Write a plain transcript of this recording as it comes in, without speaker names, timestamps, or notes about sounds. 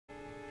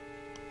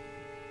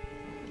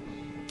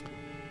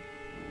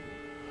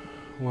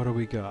What do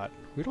we got?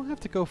 We don't have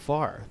to go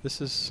far.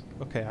 This is...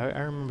 Okay, I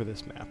remember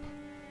this map.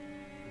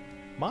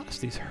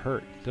 Modesty's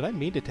hurt. Did I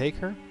mean to take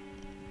her?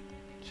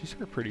 She's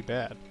hurt pretty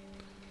bad.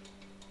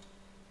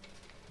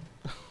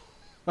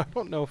 I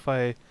don't know if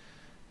I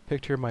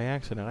picked her by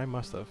accident. I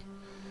must have.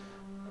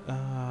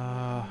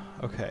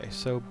 Okay,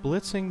 so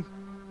blitzing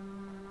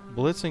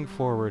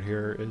forward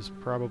here is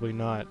probably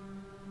not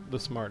the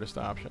smartest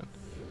option.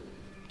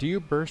 Do you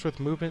burst with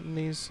movement in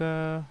these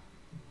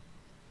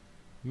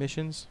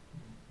missions?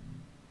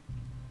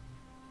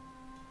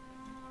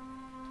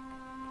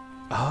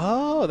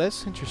 Oh,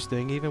 that's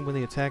interesting. Even when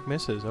the attack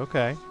misses.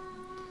 Okay.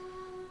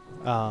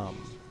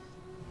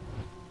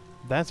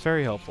 That's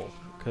very helpful,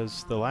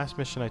 because the last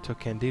mission I took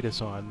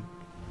Candidas on,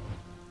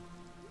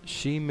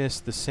 she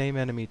missed the same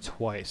enemy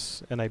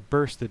twice, and I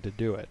bursted to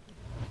do it.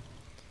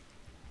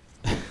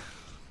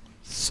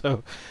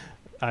 So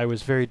I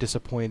was very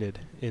disappointed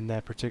in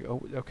that particular...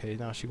 Oh, okay,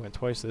 now she went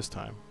twice this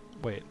time.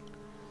 Wait.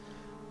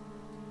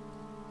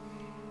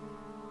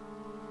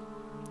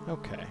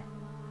 Okay.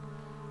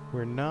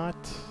 We're not...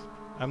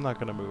 I'm not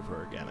going to move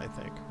her again, I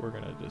think. We're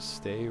going to just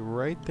stay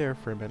right there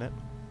for a minute.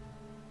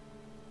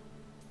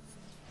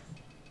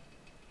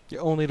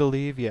 Only to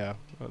leave? Yeah.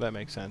 Oh, that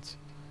makes sense.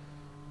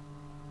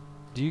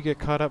 Do you get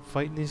caught up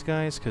fighting these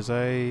guys? Because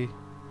I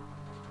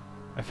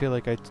feel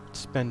like I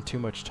spend too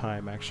much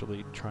time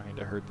actually trying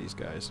to hurt these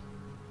guys.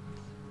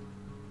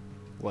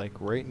 Like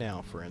right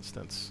now, for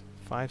instance.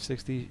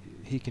 560,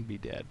 he can be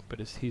dead, but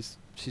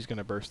she's going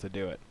to burst to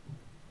do it.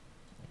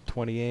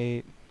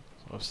 28,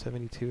 oh,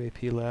 72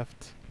 AP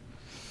left.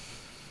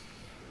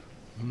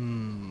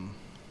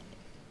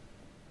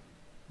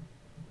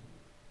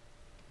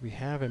 We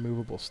have a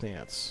movable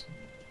stance.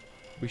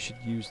 We should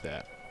use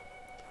that.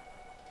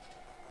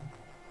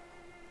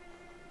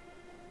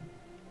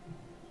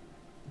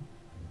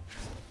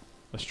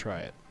 Let's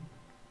try it.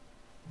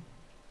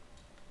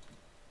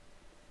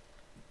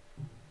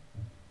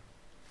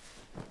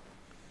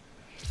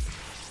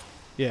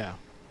 Yeah.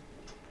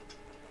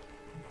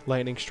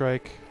 Lightning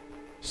Strike.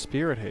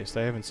 Spirit Haste.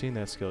 I haven't seen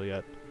that skill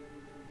yet.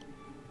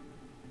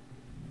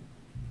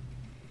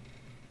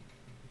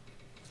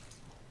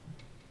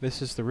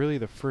 This is really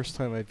the first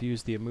time I've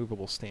used the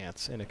immovable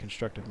stance in a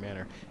constructive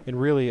manner. And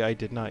really, I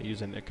did not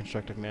use it in a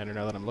constructive manner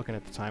now that I'm looking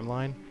at the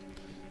timeline.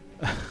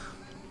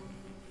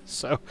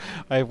 So,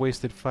 I have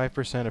wasted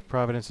 5% of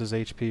Providence's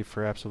HP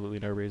for absolutely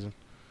no reason.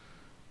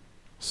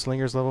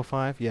 Slinger's level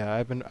 5? Yeah,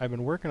 I've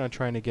been working on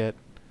trying to get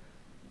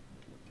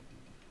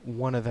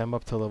one of them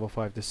up to level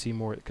 5 to see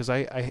more, because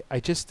I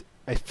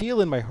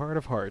feel in my heart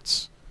of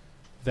hearts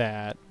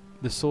that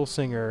the Soul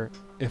Singer,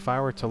 if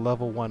I were to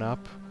level one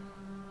up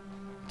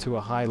to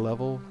a high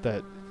level,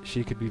 that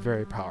she could be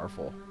very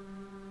powerful.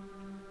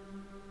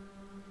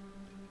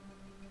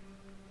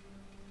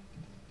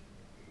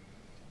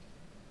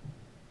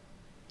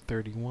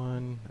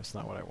 $31, that's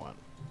not what I want.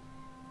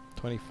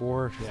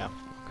 24, yeah,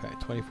 okay,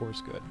 24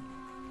 is good.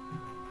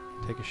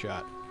 Take a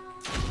shot.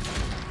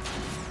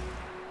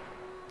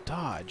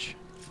 Dodge,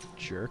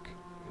 jerk.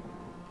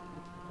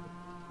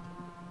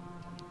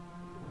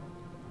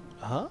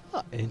 Ah,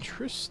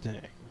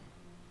 interesting.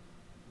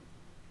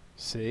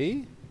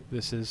 See?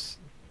 This is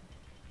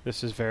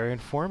very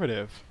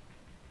informative.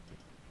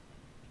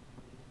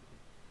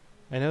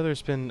 I know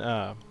there's been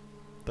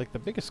like the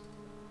biggest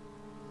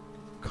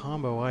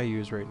combo I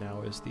use right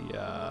now is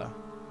the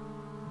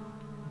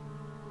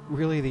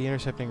really the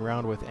intercepting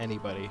round with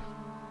anybody.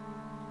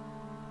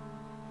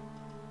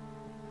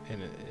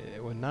 And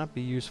it would not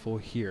be useful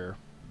here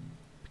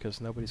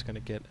because nobody's going to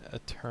get a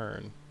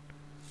turn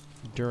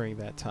during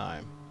that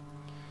time.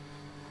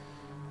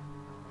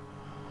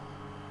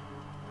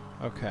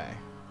 Okay.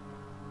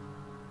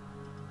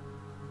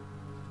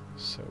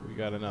 So we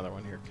got another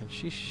one here. Can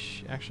she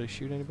actually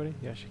shoot anybody?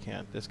 Yeah, she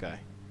can. This guy.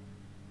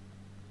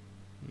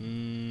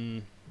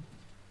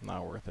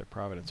 Not worth it.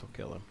 Providence will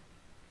kill him.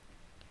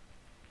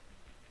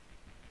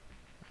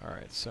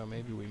 Alright, so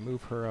maybe we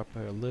move her up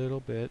a little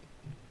bit.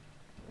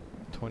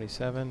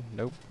 27.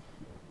 Nope.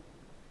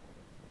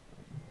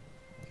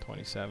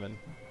 27.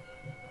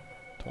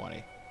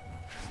 20.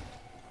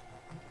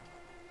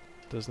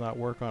 Does not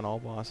work on all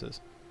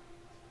bosses.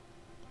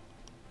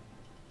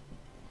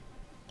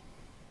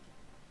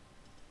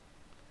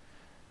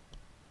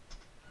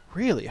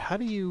 Really? How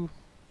do you...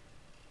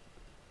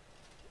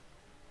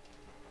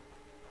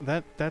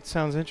 That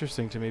sounds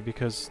interesting to me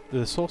because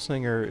the Soul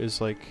Singer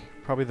is like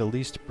probably the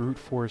least brute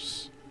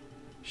force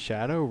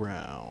shadow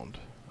round.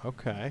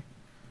 Okay.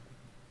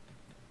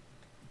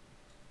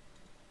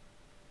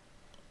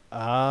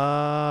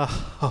 Oh,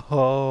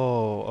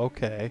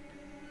 okay.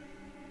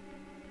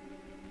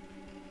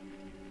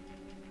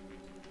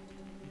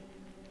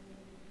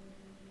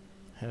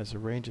 Has a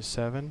range of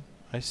 7.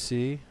 I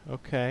see.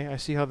 Okay, I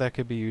see how that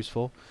could be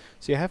useful.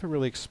 See, I haven't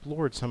really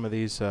explored some of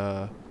these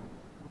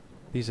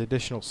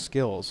additional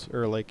skills,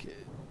 or like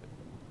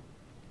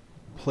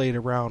played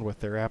around with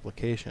their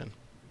application.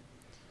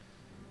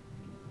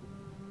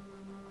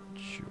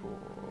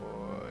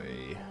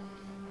 Joy.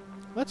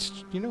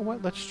 You know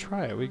what? Let's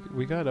try it.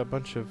 We got a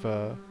bunch of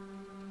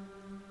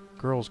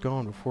girls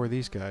going before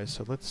these guys,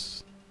 so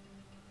let's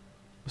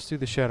do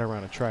the shadow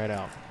round and try it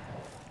out.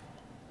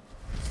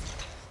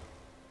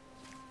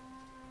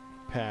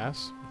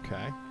 Pass.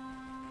 Okay.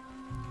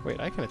 Wait,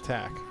 I can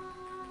attack.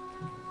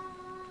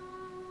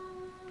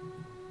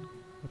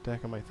 What the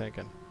heck am I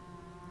thinking?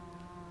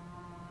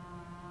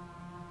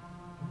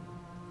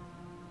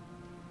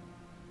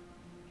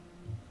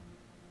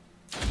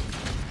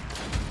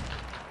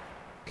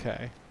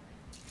 Okay.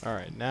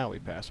 Alright, now we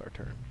pass our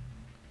turn.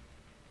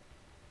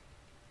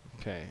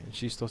 Okay, and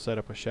she's still set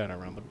up a shadow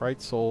around the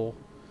bright soul.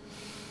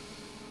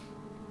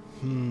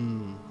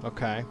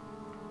 Okay.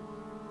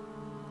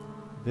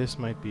 This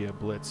might be a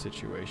blitz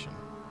situation.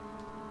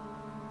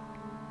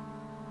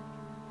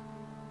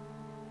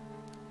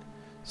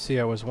 See,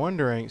 I was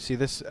wondering,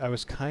 I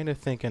was kind of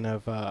thinking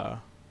of,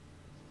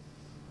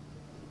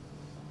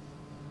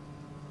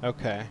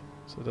 okay,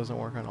 so it doesn't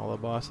work on all the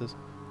bosses.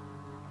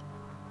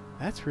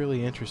 That's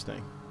really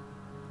interesting.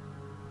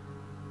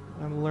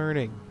 I'm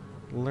learning.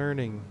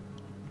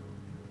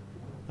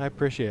 I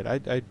appreciate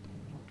it. I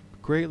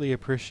greatly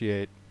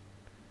appreciate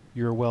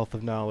your wealth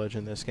of knowledge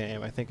in this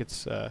game. I think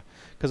it's,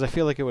 because I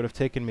feel like it would have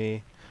taken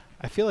me,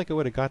 I feel like it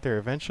would have got there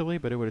eventually,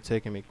 but it would have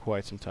taken me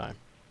quite some time.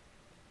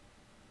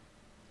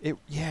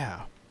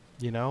 Yeah,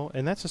 you know,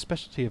 and that's a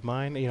specialty of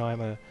mine. You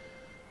know,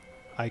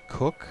 I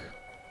cook,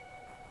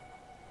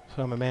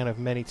 so I'm a man of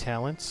many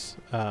talents.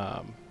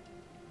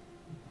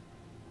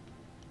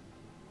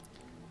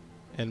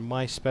 And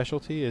my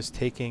specialty is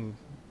taking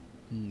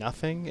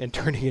nothing and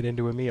turning it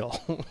into a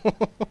meal.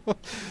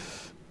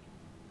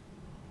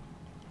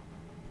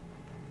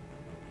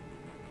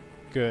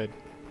 Good.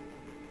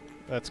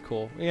 That's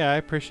cool. Yeah, I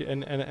appreciate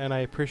and I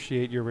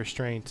appreciate your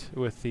restraint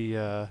with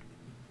the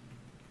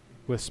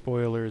with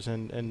spoilers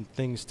and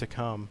things to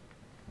come,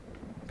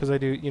 because I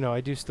do, you know,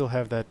 I do still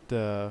have that.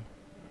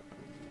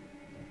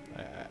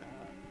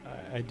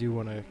 I do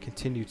want to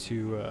continue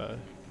to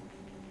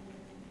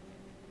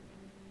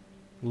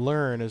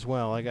learn as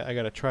well. I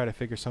got to try to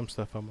figure some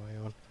stuff on my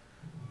own.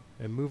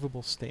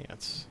 Immovable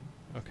stance.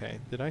 Okay,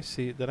 did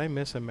I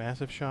miss a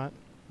massive shot?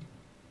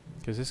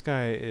 Because this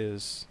guy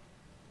is.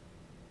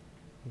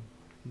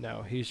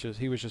 No, he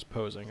was just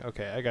posing.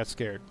 Okay, I got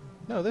scared.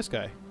 No, this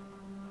guy.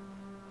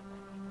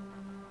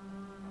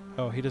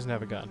 Oh, he doesn't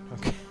have a gun.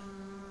 Okay.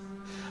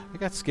 I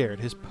got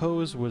scared. His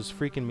pose was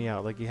freaking me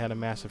out, like he had a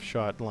massive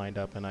shot lined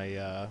up and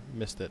I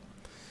missed it.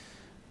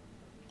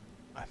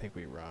 I think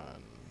we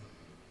run.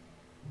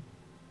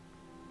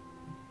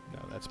 No,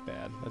 that's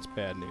bad. That's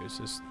bad news.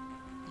 This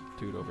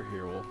dude over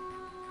here will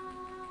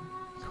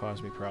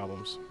cause me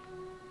problems.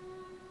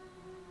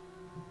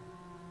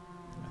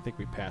 I think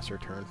we pass our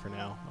turn for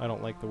now. I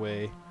don't like the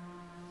way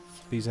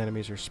these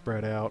enemies are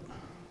spread out.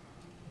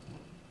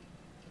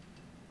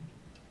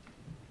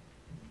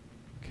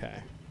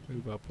 Okay,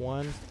 move up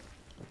one.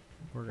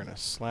 We're gonna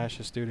slash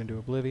this dude into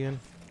oblivion.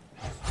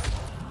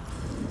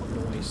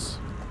 Nice.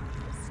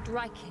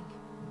 Striking.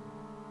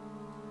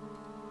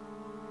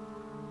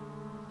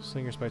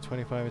 Slingers by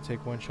 25 and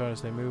take one shot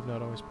as they move.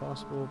 Not always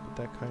possible, but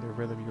that kind of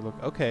rhythm you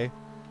look. Okay.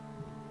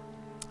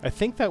 I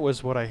think that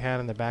was what I had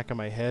in the back of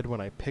my head when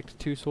I picked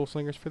 2 Soul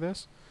Slingers for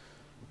this.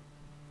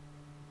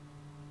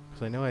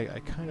 Because I know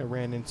I kind of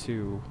ran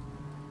into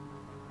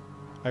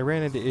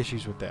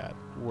issues with that,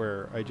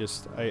 where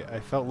I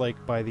felt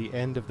like by the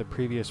end of the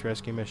previous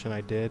rescue mission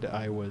I did,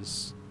 I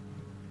was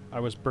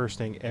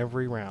bursting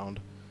every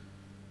round,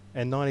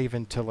 and not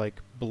even to like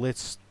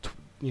blitz,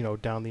 you know,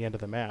 down the end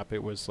of the map.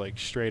 It was like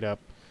straight up,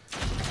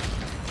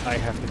 I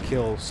have to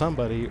kill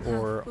somebody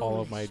or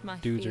all of my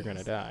dudes are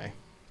gonna die.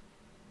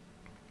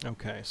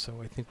 Okay,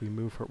 so I think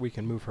we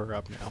can move her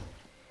up now.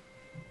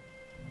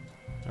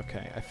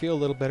 Okay, I feel a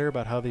little better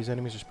about how these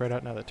enemies are spread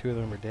out now that 2 of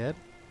them are dead.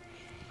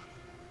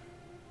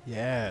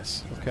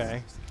 Yes,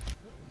 okay.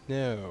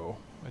 No,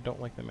 I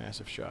don't like the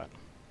massive shot.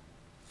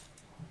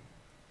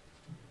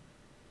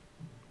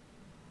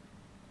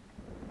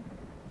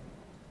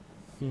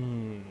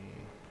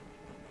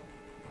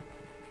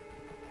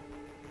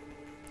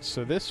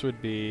 So this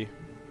would be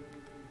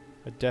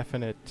a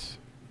definite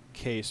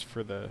case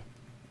for the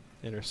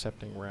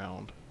intercepting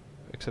round.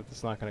 Except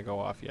it's not going to go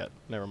off yet.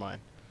 Never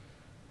mind.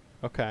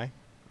 Okay.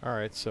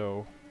 Alright,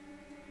 so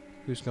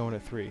who's going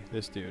at 3?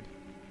 This dude.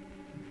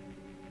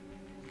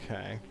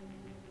 Okay.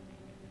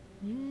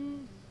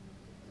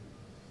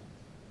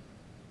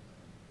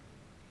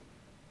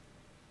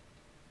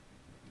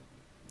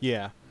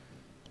 Yeah.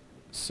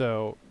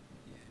 So,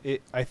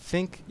 I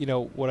think, you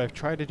know, what I've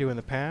tried to do in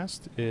the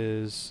past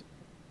is,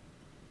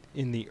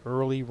 in the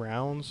early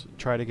rounds,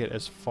 try to get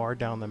as far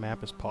down the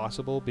map as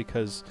possible,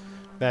 because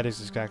that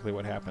is exactly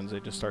what happens.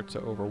 It just starts to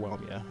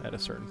overwhelm you at a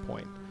certain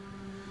point.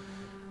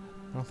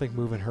 I don't think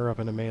moving her up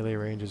into melee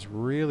range is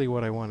really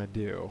what I want to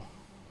do.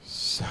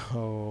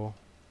 So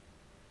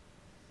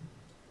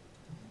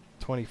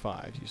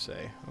 25, you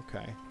say?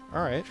 Okay.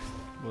 Alright.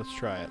 Let's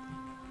try it.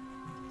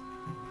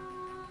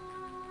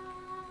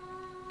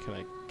 Can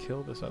I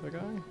kill this other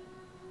guy?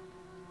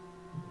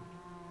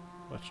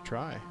 Let's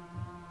try.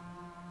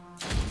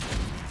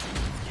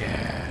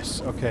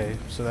 Yes. Okay,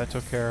 so that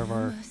took care of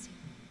Mercy.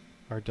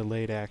 our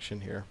delayed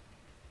action here.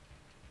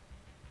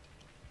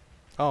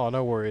 Oh,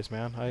 no worries,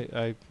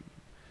 man.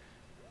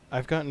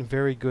 I've gotten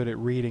very good at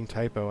reading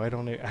typo. I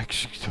don't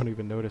actually don't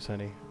even notice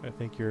any. I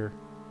think you're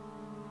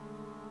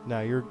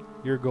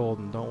you're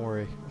golden. Don't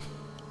worry.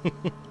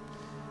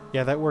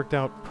 Yeah, that worked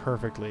out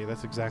perfectly.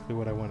 That's exactly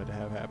what I wanted to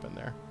have happen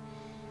there.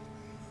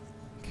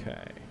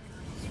 Okay.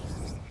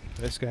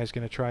 This guy's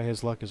gonna try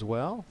his luck as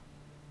well.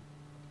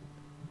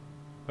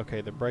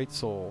 Okay, the bright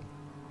soul.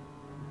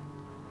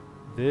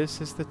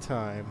 This is the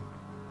time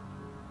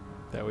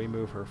that we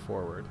move her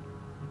forward.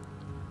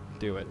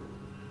 Do it.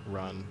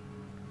 Run.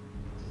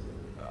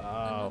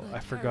 Oh, I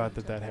forgot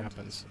that that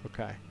happens.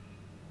 Okay.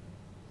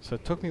 So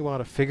it took me a while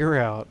to figure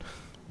out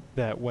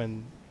that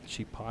when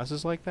she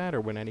pauses like that,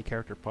 or when any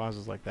character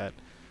pauses like that,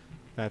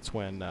 that's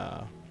when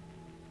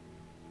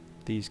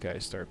these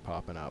guys start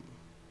popping up.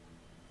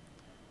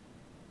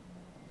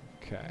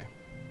 Okay.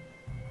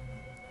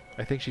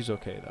 I think she's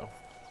okay, though.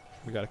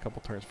 We got a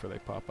couple turns before they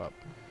pop up.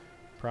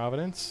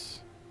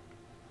 Providence.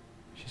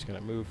 She's going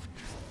to move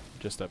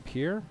just up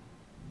here.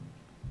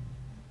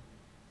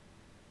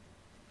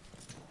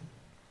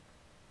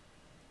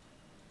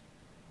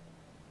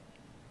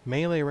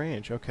 Melee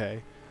range,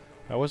 okay.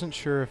 I wasn't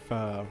sure if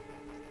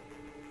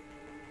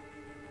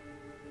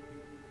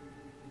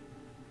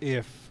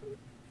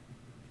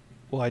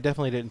well, I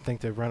definitely didn't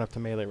think to run up to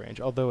melee range,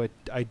 although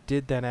I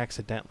did that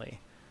accidentally,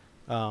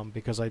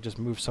 because I just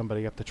moved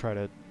somebody up to try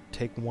to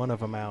take one of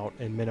them out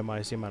and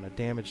minimize the amount of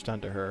damage done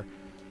to her.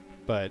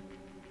 But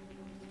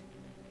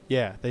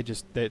yeah,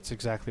 that's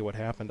exactly what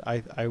happened.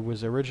 I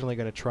was originally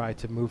going to try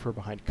to move her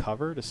behind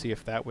cover to see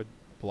if that would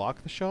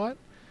block the shot,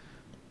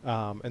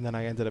 and then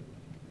I ended up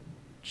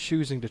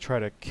choosing to try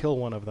to kill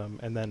one of them,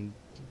 and then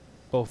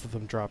both of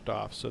them dropped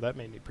off, so that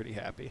made me pretty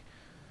happy.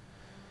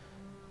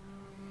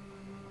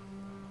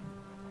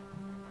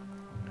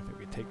 I think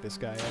we take this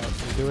guy out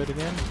and do it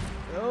again.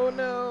 Oh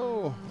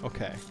no!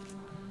 Okay.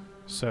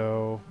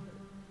 So,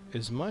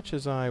 as much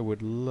as I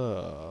would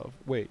love...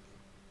 Wait.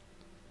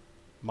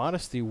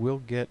 Modesty will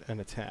get an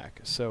attack,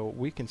 so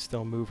we can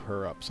still move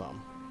her up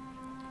some.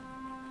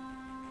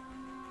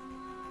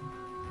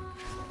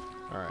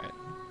 Alright.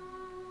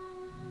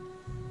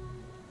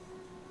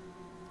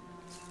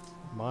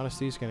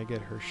 Modesty's gonna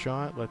get her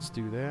shot. Let's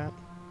do that.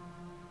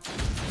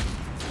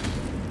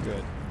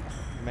 Good.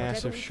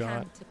 Massive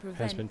shot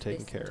has been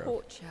taken care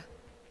of.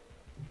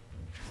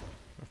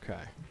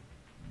 Okay.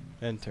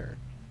 End turn.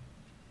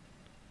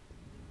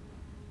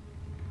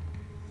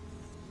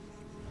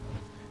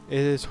 It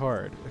is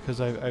hard,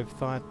 because I've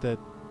thought that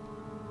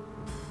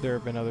there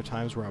have been other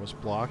times where I was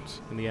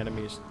blocked, and the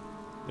enemies,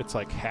 it's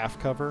like half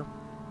cover,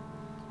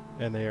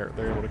 and they're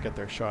able to get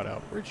their shot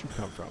out. Where'd you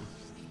come from?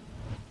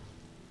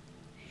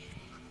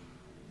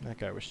 That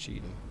guy was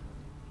cheating.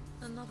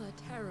 Another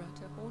terror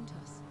to haunt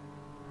us.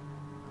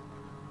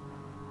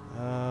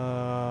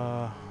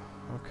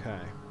 Okay.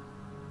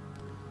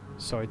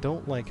 So I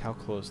don't like how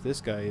close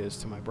this guy is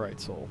to my bright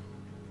soul.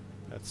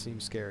 That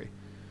seems scary.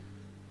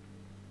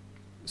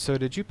 So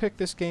did you pick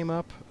this game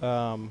up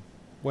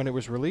when it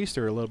was released,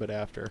 or a little bit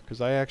after? Because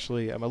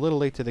I'm a little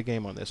late to the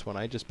game on this one.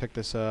 I just picked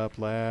this up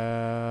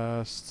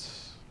I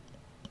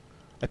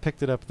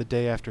picked it up the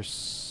day after,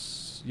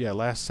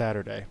 last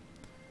Saturday.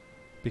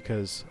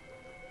 Because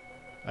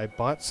I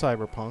bought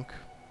Cyberpunk,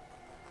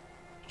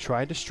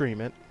 tried to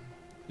stream it.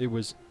 It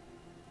was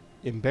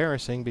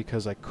embarrassing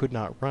because I could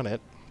not run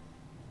it,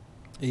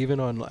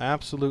 even on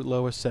absolute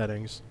lowest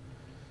settings.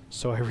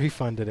 So I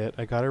refunded it.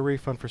 I got a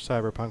refund for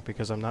Cyberpunk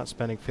because I'm not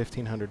spending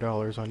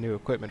 $1,500 on new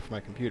equipment for my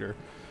computer.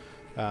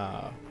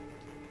 And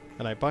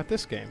I bought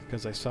this game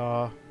because I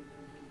saw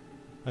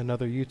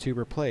another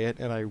YouTuber play it,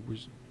 and I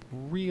was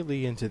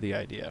really into the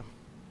idea.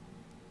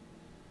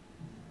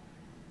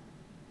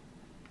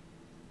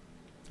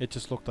 It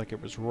just looked like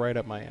it was right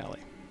up my alley.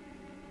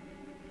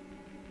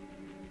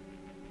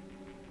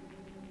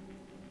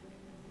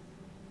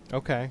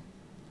 Okay.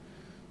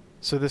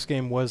 So this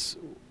game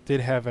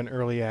did have an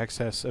early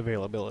access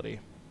availability.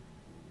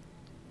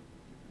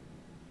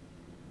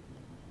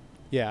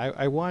 Yeah,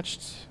 I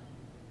watched...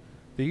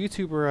 The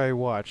YouTuber I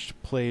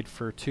watched played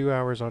for 2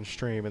 hours on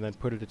stream and then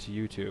put it to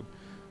YouTube.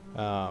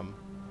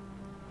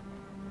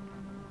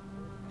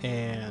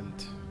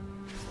 And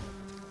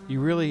you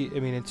really... I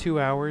mean, in 2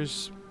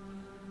 hours...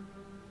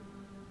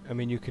 I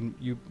mean,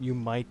 you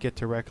might get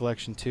to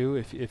Recollection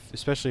 2,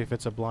 especially if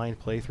it's a blind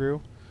playthrough.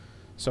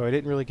 So I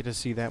didn't really get to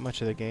see that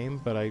much of the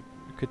game, but I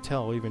could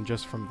tell even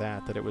just from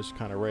that it was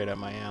kind of right up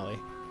my alley.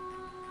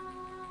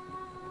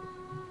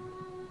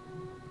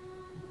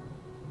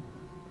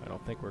 I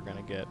don't think we're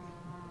gonna get...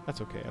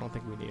 That's okay, I don't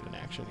think we need an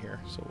action here,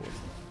 so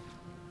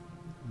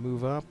we'll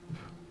move up.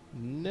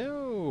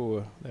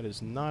 No! That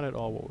is not at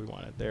all what we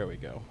wanted. There we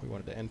go. We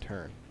wanted to end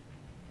turn.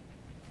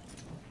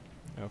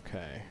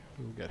 Okay,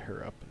 we'll get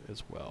her up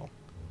as well.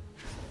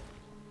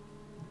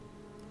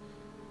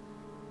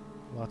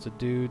 Lots of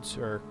dudes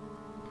are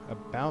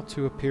about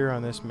to appear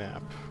on this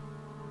map,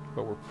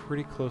 but we're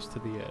pretty close to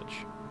the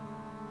edge.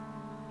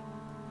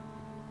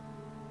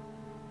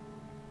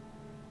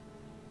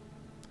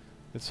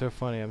 It's so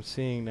funny. I'm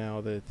seeing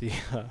now that the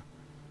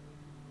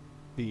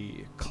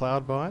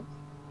Cloudbot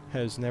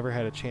has never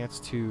had a chance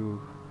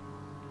to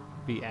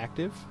be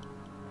active.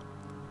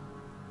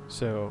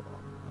 So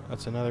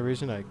that's another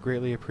reason I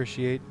greatly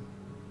appreciate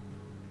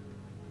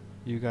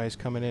you guys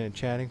coming in and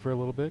chatting for a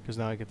little bit, because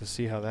now I get to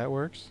see how that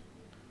works.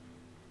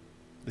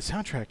 The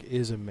soundtrack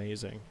is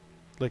amazing.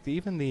 Like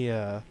even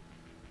the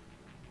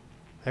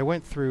I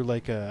went through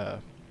like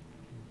a,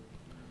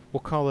 we'll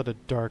call it a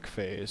dark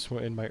phase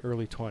in my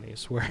early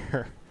 20s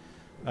where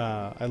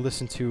I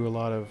listened to a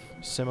lot of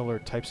similar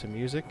types of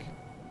music,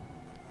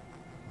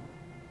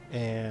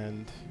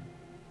 and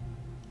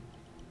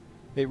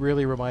it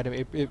really reminded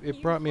me.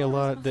 It brought me a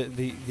lot of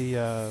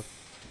the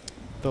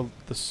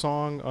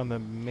song on the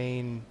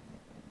main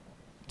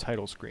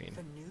title screen.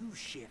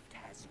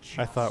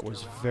 I thought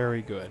was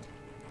very good,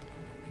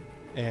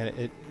 and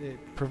it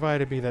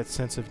provided me that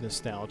sense of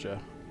nostalgia.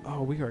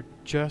 Oh, we are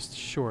just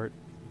short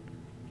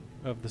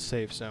of the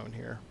safe zone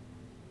here.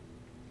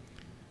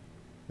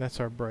 That's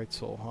our bright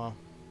soul, huh?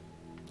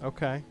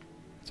 Okay.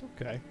 It's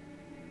okay.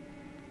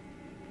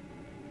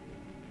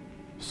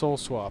 Soul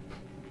swap.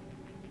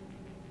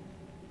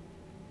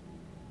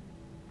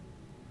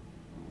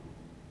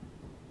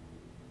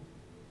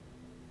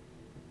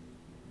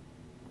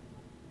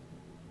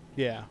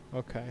 Yeah,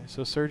 okay.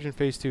 So Surge in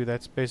Phase 2,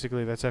 that's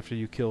basically, that's after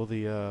you kill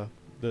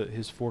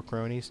his 4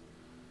 cronies.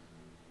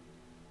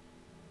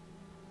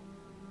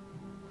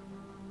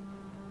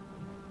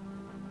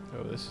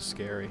 Oh, this is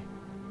scary.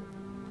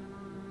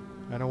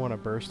 I don't want to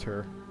burst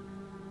her.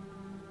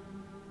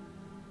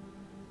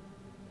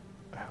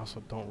 I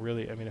also don't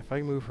really, I mean, if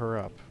I move her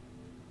up,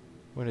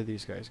 when do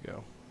these guys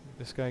go?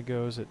 This guy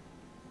goes at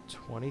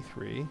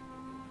 23.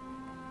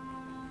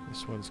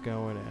 This one's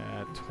going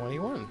at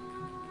 21.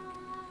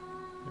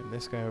 And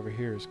this guy over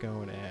here is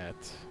going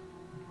at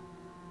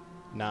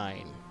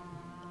 9.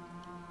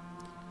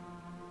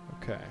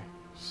 Okay,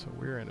 so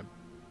we're in a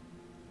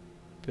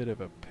bit of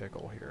a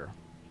pickle here.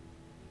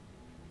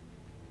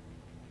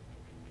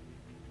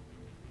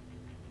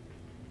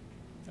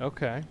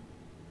 Okay.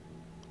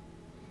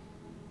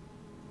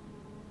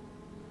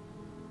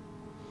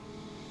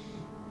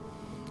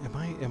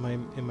 Am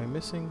I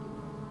missing?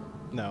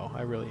 No,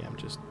 I really am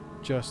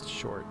just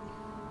short.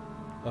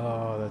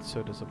 Oh, that's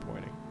so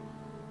disappointing.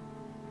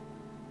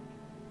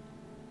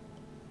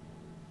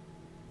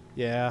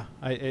 Yeah,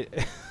 I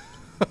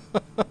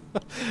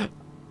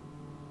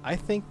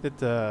think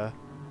that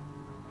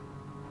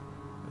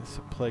it's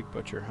a Plague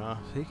Butcher, huh?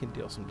 So he can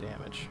deal some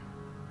damage.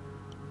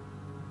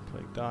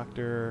 Plague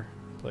Doctor.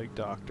 Plague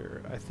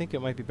Doctor. I think it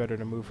might be better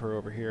to move her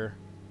over here.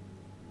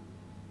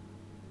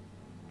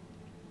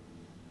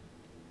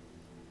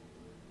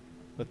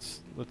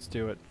 Let's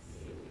do it.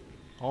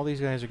 All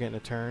these guys are getting a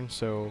turn,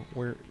 so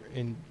we're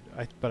in.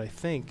 But I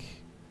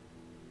think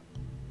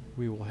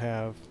we will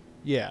have.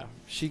 Yeah,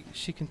 she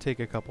can take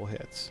a couple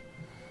hits.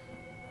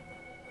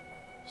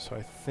 So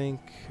I think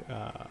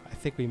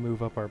we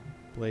move up our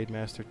Blade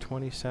Master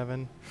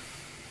 27.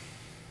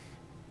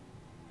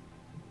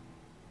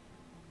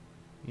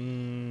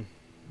 I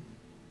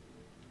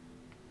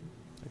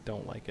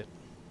don't like it.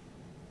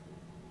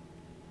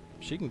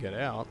 She can get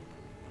out.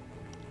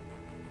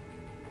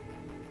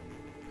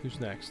 Who's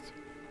next?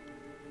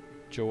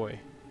 Joy.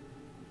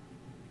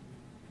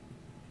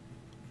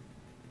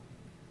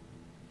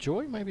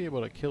 Joy might be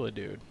able to kill a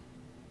dude.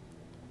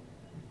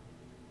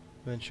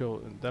 Then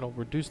that'll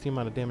reduce the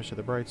amount of damage to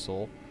the Bright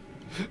Soul.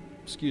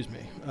 Excuse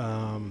me.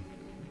 I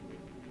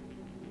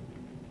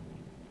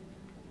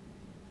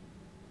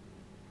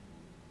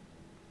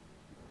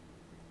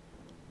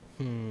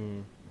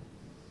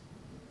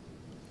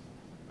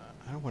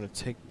don't want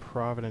to take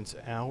Providence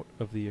out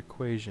of the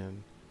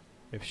equation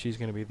if she's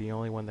going to be the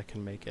only one that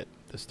can make it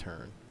this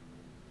turn.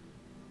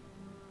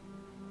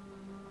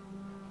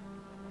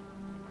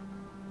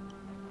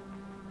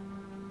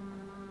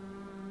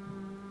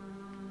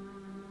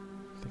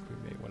 I think we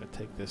may want to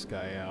take this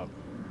guy out.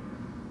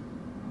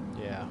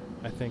 Yeah,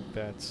 I think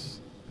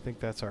that's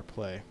our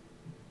play.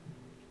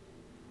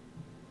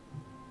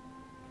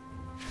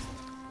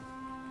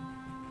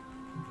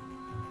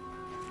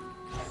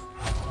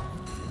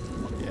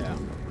 Yeah.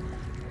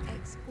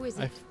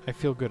 Exquisite. I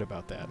feel good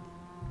about that.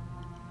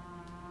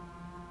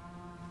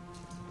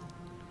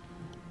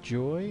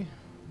 Joy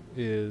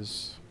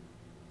is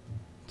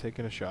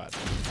taking a shot.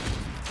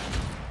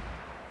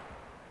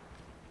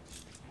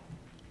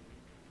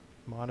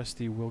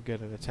 Modesty will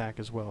get an attack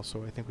as well,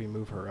 so I think we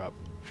move her up.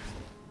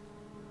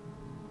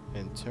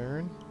 And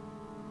turn.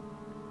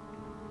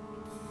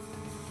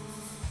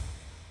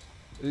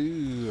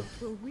 Ooh.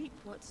 Will reap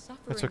what suffering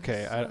That's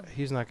okay.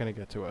 He's not going to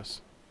get to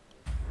us.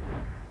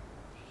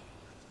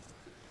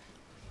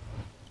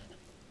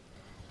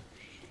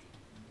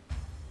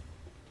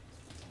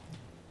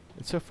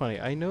 It's so funny.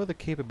 I know the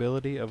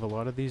capability of a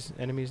lot of these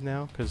enemies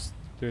now, because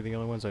they're the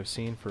only ones I've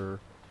seen for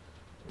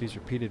these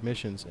repeated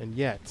missions, and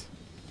yet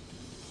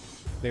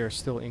they are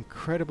still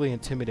incredibly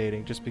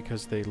intimidating just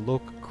because they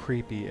look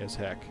creepy as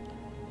heck.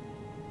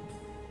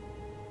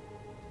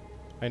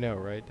 I know,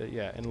 right?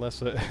 Yeah,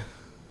 unless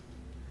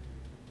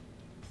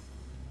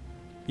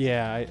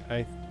Yeah,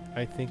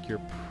 I think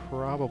you're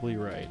probably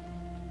right.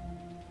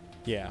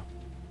 Yeah,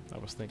 I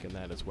was thinking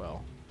that as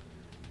well.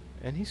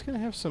 And he's gonna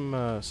have some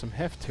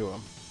heft to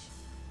him.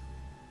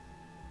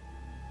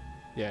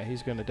 Yeah,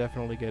 he's gonna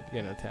definitely get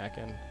an attack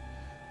in.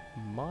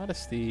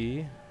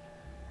 Modesty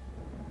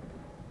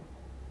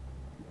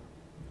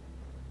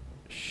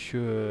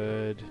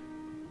should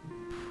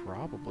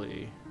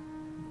probably...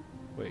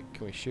 Wait,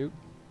 can we shoot?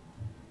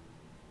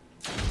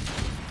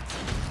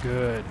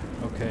 Good.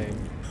 Okay.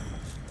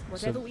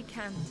 Whatever So we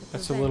can to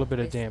that's a little bit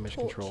of this damage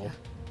torture. control.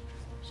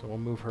 So we'll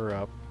move her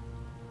up.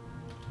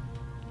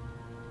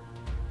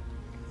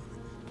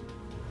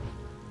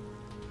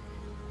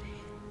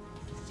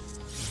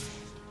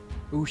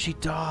 Ooh, she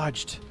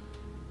dodged!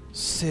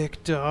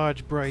 Sick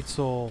dodge, Bright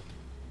Soul.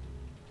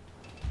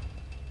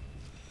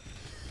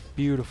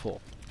 Beautiful.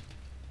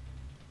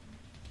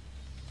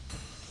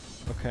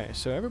 Okay,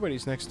 so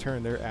everybody's next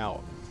turn, they're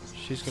out.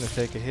 She's gonna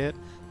take a hit.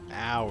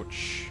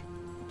 Ouch.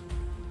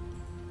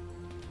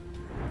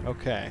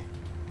 Okay.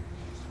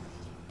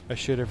 I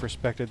should have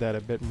respected that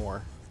a bit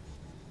more.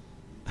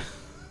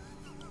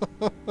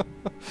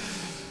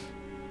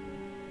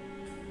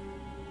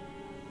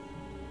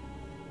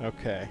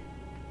 Okay.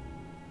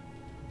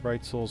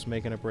 Bright Soul's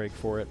making a break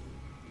for it.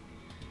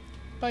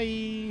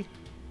 Bye!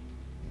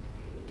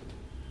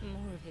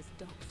 More of his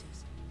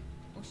doctors.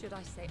 Or should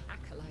I say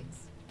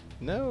acolytes?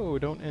 No,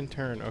 don't end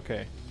turn.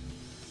 Okay.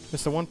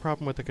 That's the one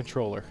problem with the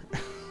controller.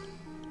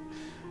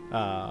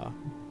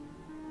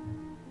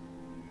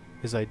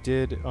 Is I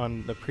did,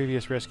 on the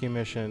previous rescue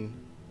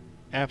mission,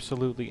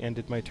 absolutely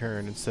ended my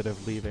turn instead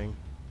of leaving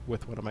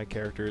with one of my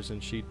characters,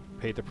 and she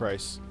paid the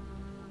price.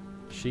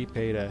 She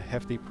paid a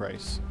hefty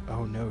price.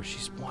 Oh no,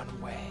 she's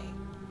one way.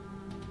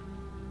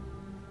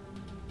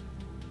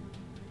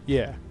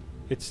 Yeah.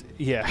 It's...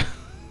 yeah.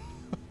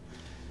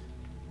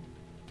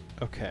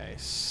 Okay,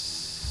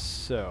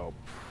 so...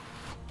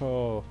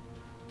 oh...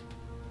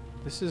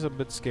 This is a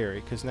bit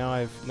scary, because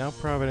now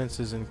Providence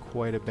is in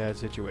quite a bad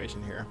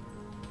situation here.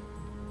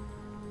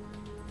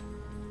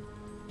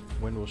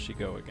 When will she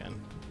go again?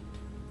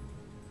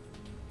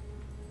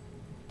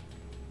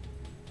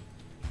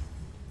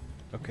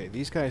 Okay,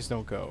 these guys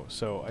don't go,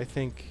 so I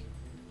think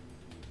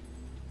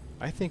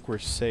we're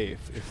safe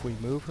if we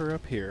move her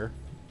up here.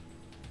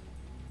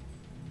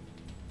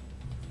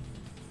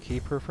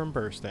 Keep her from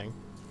bursting.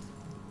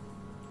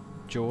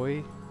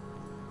 Joy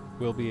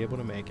will be able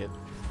to make it.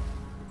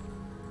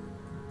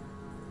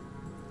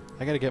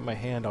 I gotta get my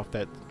hand off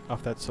that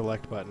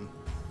select button,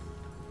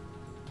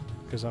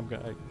 because I'm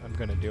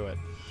gonna do it.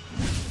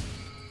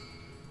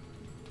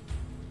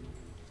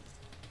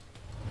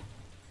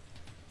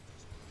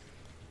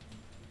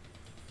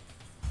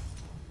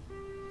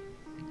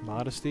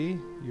 Modesty,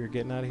 you're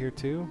getting out of here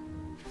too?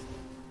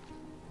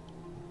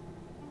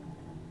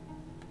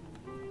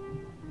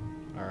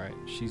 Alright,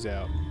 she's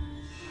out.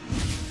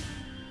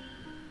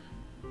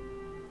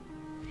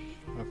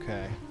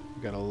 Okay.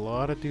 We got a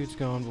lot of dudes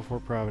going before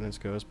Providence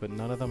goes, but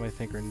none of them I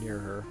think are near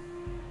her.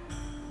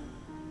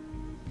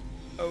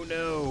 Oh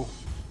no!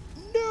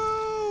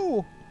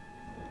 No!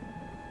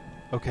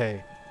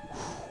 Okay.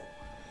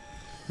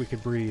 We can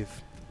breathe.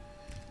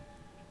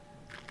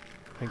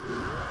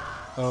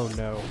 Oh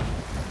no.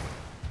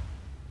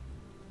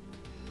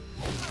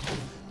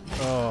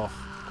 Oh.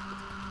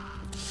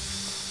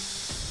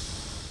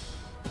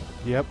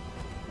 Yep.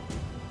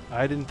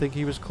 I didn't think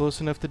he was close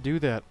enough to do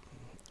that.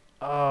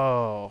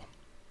 Oh.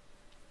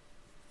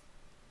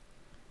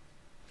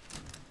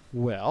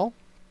 Well.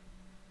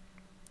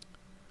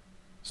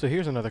 So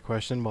here's another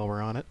question while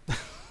we're on it.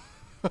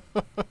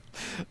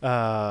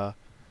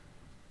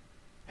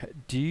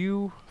 Do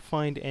you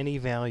find any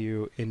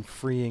value in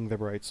freeing the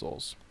Bright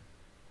Souls?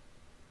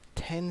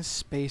 10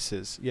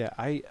 spaces. Yeah,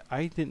 I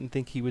didn't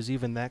think he was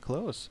even that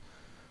close.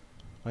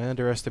 I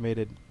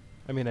underestimated...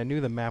 I mean, I knew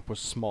the map was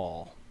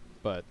small,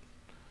 but...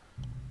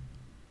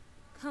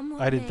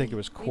 I didn't think it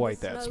was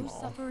quite that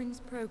small.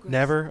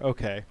 Never?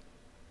 Okay.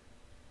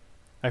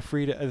 I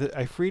freed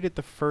it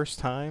the first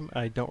time.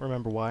 I don't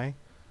remember why.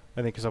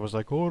 I think because I was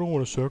like, oh, I don't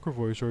want to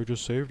sacrifice her. I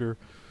just saved her.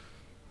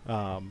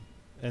 And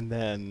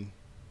then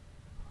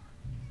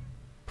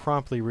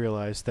promptly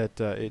realized that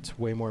it's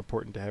way more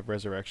important to have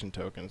resurrection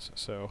tokens.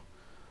 So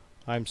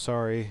I'm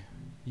sorry,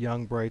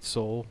 young bright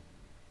soul.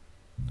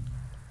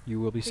 You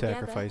will be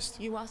sacrificed.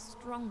 You are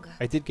stronger.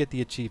 I did get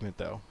the achievement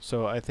though,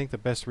 so I think the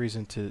best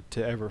reason to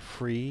ever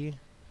free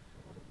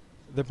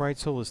the bright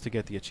soul is to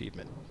get the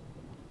achievement.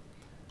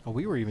 Oh,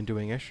 we were even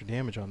doing extra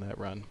damage on that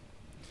run.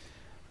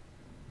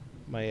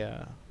 My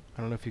I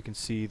don't know if you can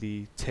see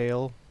the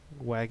tail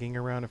wagging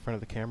around in front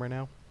of the camera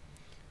now.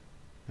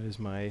 That is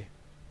my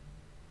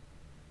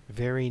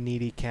very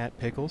needy cat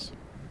Pickles.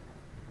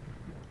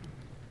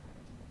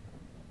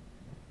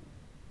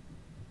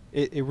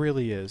 It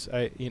really is.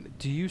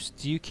 Do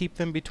you keep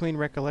them between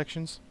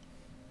recollections?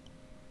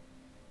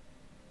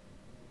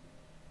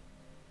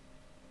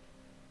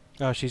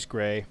 Oh, she's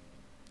gray.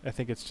 I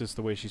think it's just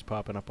the way she's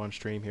popping up on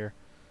stream here.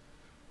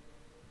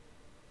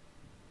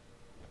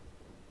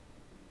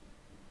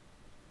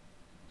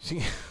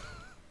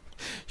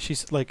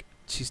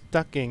 she's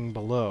ducking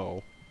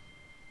below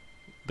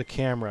the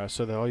camera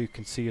so that all you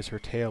can see is her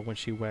tail when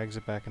she wags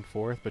it back and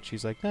forth, but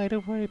she's like, no, I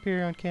don't want to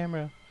appear on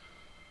camera.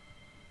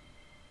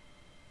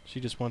 She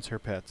just wants her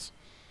pets.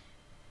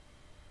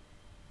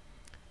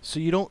 So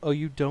you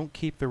don't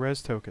keep the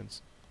res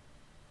tokens.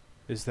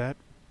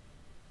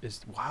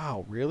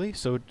 Wow, really?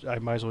 So I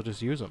might as well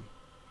just use them.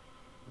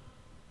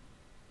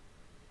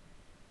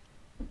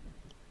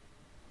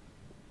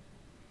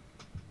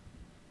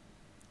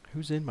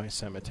 Who's in my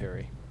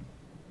cemetery?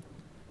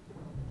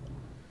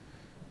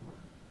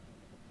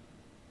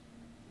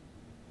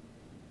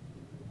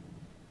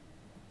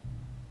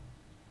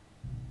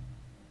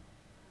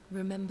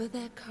 Remember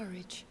their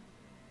courage.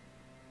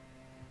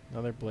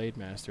 Another Blade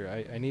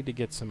Master. I need to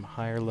get some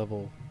higher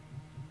level...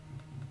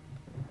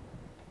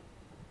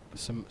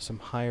 Some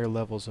higher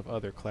levels of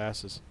other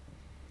classes.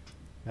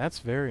 That's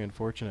very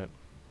unfortunate.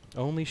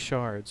 Only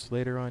shards.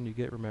 Later on you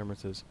get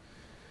remembrances.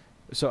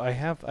 So I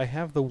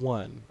have the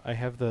one. I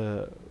have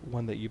the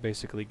one that you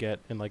basically get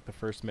in like the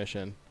first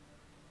mission.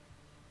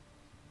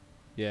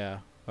 Yeah,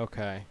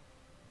 okay.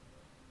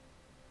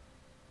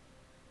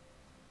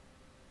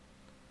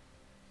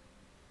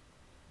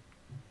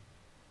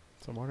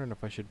 So I'm wondering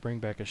if I should bring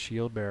back a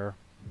shield bearer.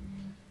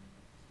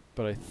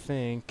 But I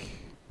think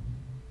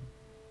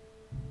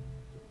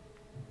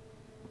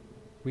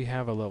we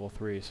have a level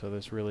 3, so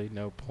there's really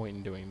no point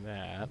in doing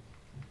that.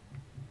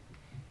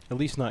 At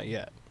least not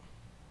yet.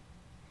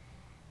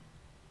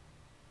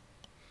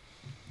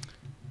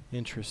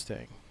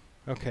 Interesting.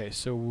 Okay,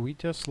 so we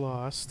just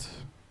lost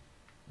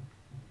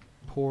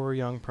poor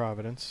young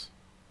Providence.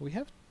 We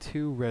have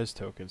 2 res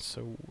tokens,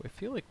 so I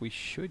feel like we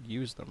should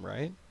use them,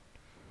 right?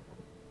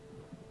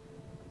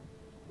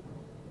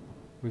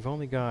 We've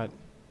only got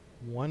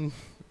 1...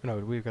 no,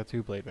 we've got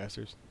 2 Blade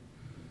Masters.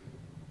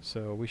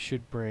 So we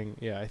should bring...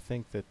 yeah, I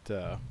think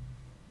that...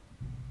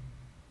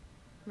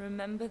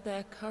 Remember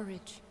their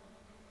courage.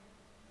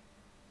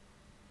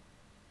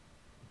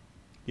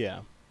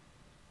 yeah.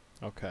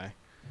 Okay.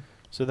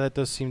 So that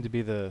does seem to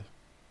be the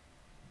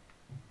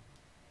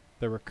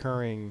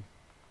recurring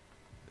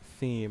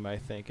theme, I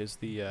think, is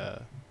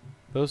the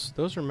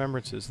those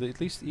remembrances. At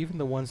least even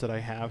the ones that I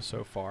have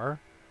so far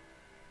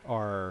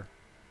are...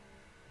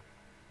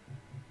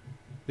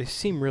 they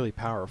seem really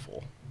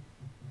powerful.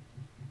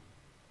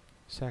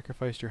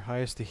 Sacrificed your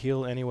highest to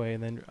heal anyway,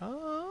 and then...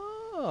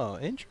 oh,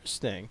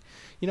 interesting.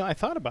 You know, I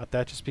thought about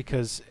that just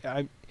because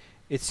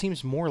it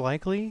seems more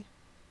likely...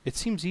 it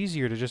seems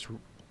easier to just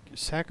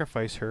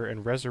sacrifice her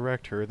and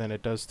resurrect her than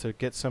it does to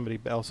get somebody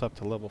else up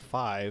to level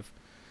 5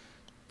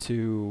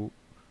 to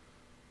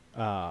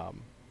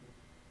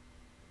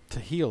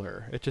heal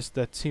her.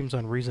 That seems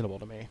unreasonable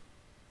to me.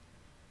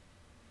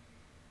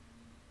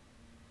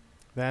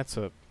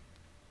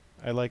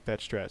 I like that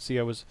strat. See,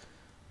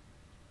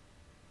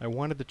 I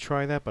wanted to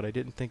try that, but I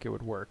didn't think it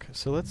would work.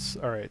 So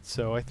alright,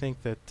 so I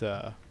think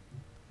that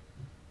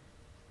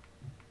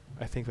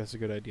I think that's a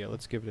good idea.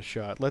 Let's give it a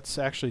shot. Let's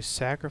actually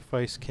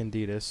sacrifice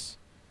Candidas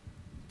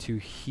to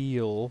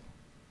heal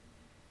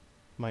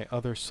my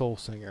other soul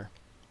singer.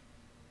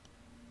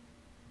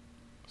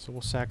 So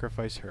we'll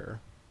sacrifice her.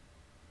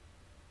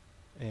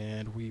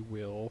 And we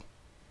will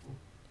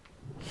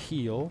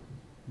heal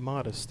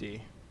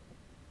Modesty.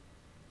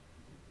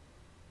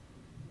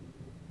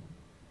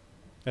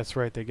 That's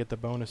right, they get the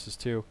bonuses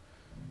too.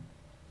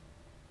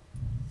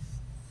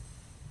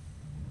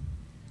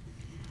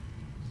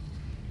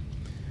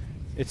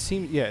 It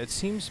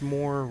seems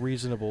more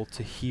reasonable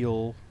to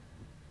heal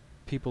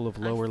people of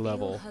lower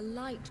level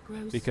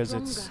because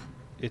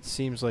it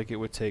seems like it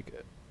would take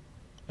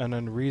an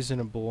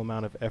unreasonable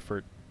amount of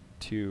effort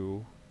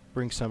to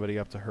bring somebody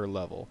up to her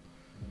level.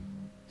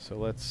 So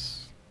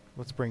let's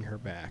bring her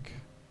back.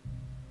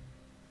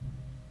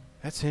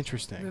 That's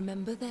interesting.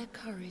 Remember their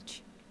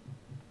courage.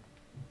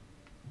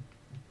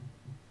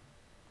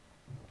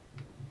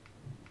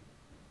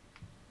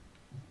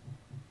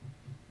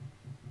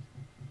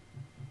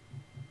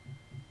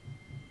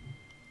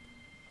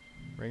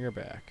 Bring her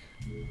back.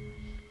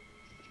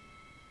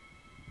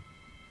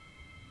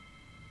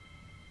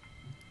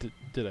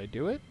 Did I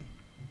do it?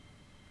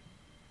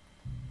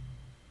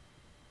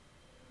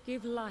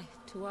 Give life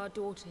to our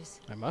daughters.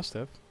 I must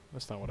have.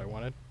 That's not what I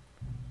wanted.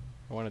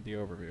 I wanted the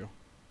overview.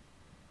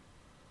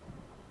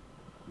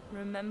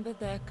 Remember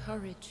their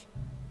courage.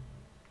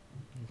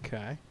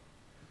 Okay.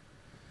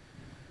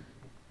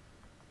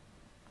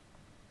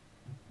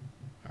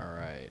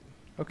 Alright.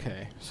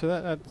 Okay.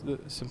 So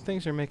some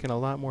things are making a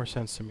lot more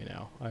sense to me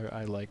now.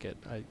 I like it.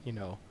 You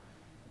know,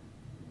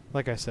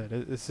 like I said,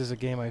 this is a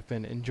game I've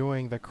been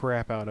enjoying the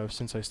crap out of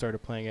since I started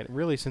playing it.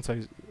 Really,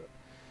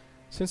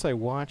 since I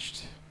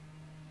watched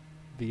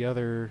the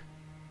other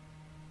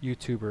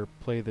YouTuber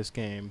play this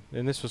game,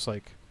 and this was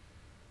like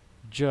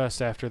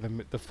just after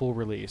the full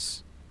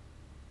release.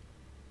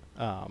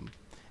 I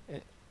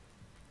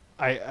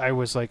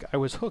was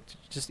hooked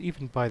just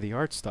even by the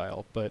art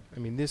style. But I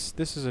mean, this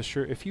is a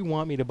sure. If you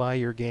want me to buy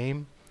your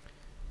game,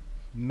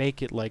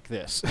 make it like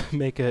this.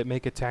 make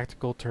a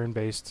tactical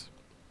turn-based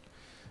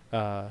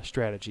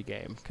strategy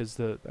game, because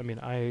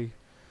I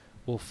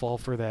will fall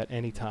for that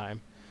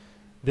anytime.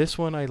 This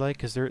one I like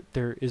because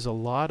there is a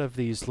lot of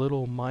these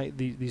little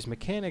these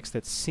mechanics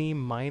that seem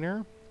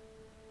minor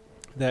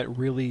that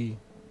really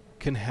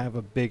can have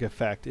a big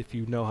effect if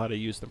you know how to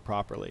use them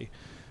properly,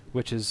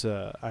 which is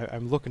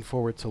I'm looking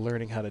forward to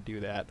learning how to do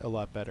that a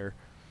lot better.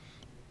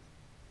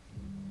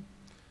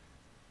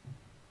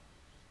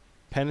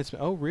 Penance.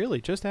 Oh, really?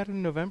 Just added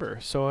in November,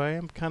 so I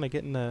am kind of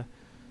getting a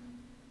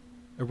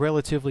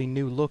relatively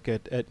new look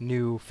at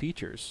new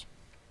features.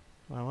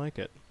 I like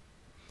it.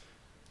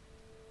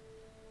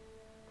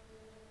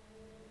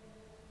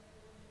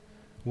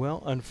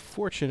 Well,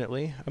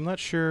 unfortunately, I'm not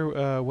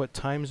sure what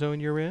time zone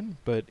you're in,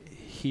 but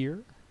here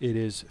it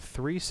is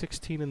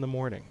 3:16 in the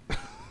morning.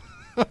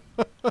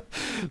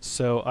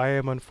 So I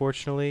am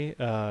unfortunately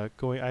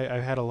going. I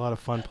had a lot of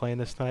fun playing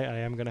this tonight. I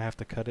am going to have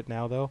to cut it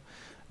now, though.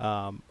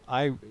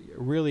 I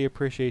really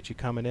appreciate you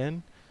coming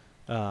in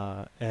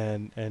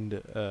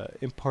and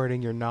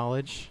imparting your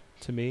knowledge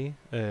to me.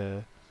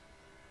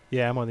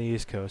 Yeah, I'm on the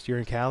East Coast. You're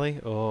in Cali?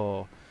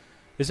 Oh.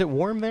 Is it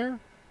warm there?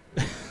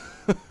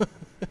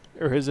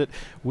 Or is it,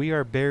 we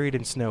are buried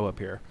in snow up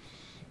here?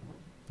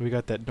 We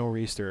got that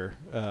nor'easter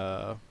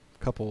a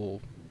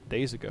couple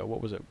days ago.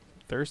 What was it?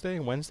 Thursday?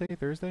 Wednesday?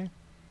 Thursday?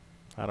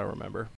 I don't remember.